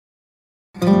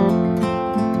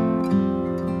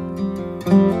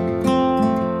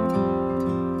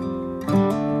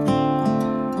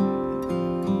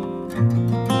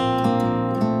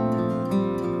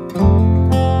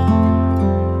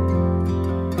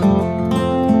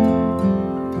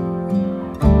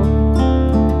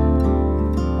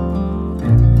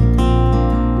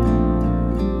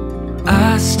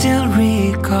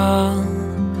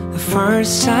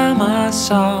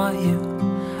saw you,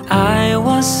 I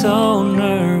was so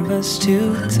nervous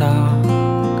to talk.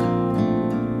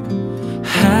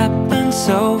 Happened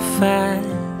so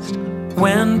fast,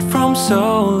 went from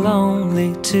so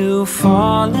lonely to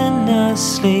falling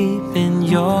asleep in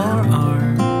your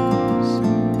arms.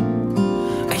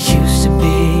 I used to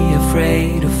be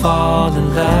afraid to fall in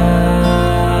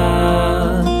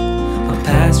love. My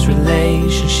past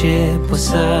relationship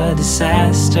was a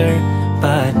disaster,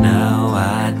 but now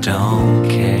I don't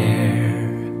care.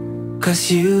 'Cause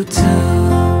you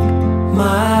took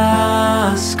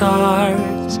my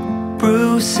scars,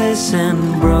 bruises and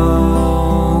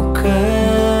broken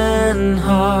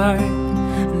heart,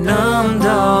 numbed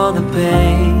all the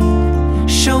pain,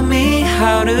 showed me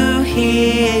how to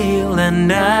heal, and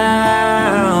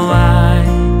now I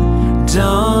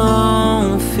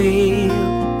don't feel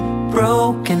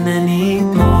broken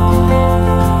anymore.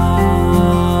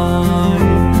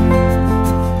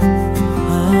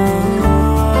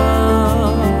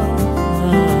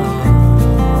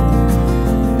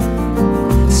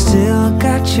 Still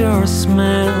got your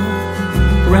smell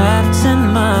wrapped in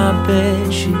my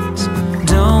bedsheets,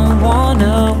 don't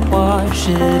wanna wash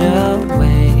it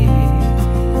away.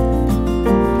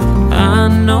 I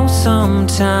know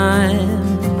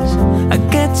sometimes I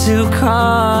get too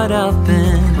caught up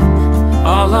in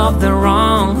all of the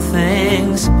wrong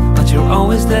things, but you're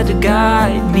always there to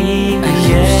guide me. I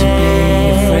used to be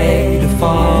afraid to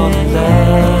fall in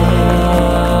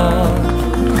love.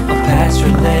 My past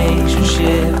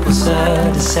relationship was a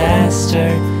disaster,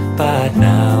 but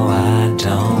now I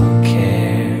don't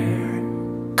care.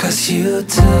 'Cause you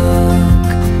took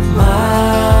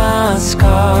my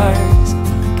scars,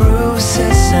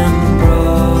 bruises and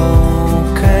broken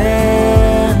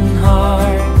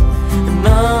heart, and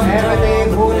I'm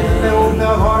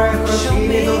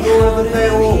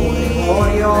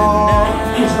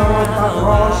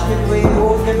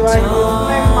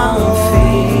don't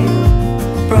feel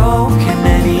broken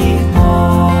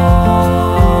anymore.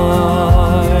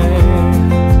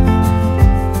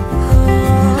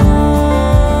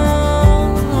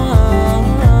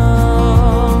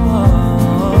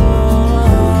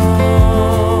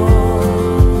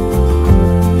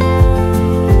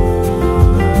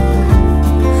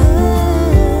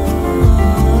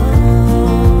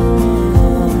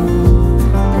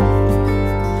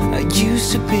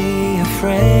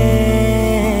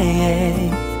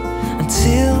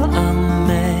 Until I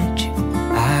met you,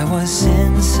 I was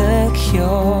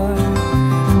insecure,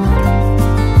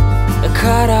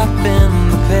 caught up in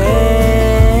the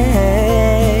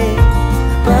pain,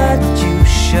 but you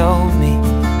showed me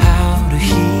how to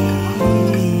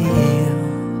heal.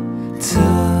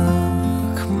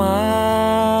 Took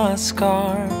my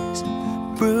scars,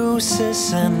 bruises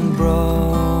and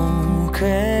broken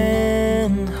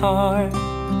heart,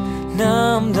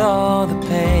 numbed all the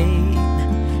pain,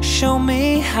 show me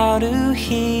how to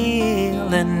heal,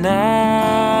 and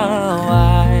now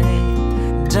I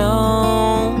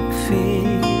don't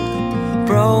feel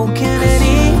broken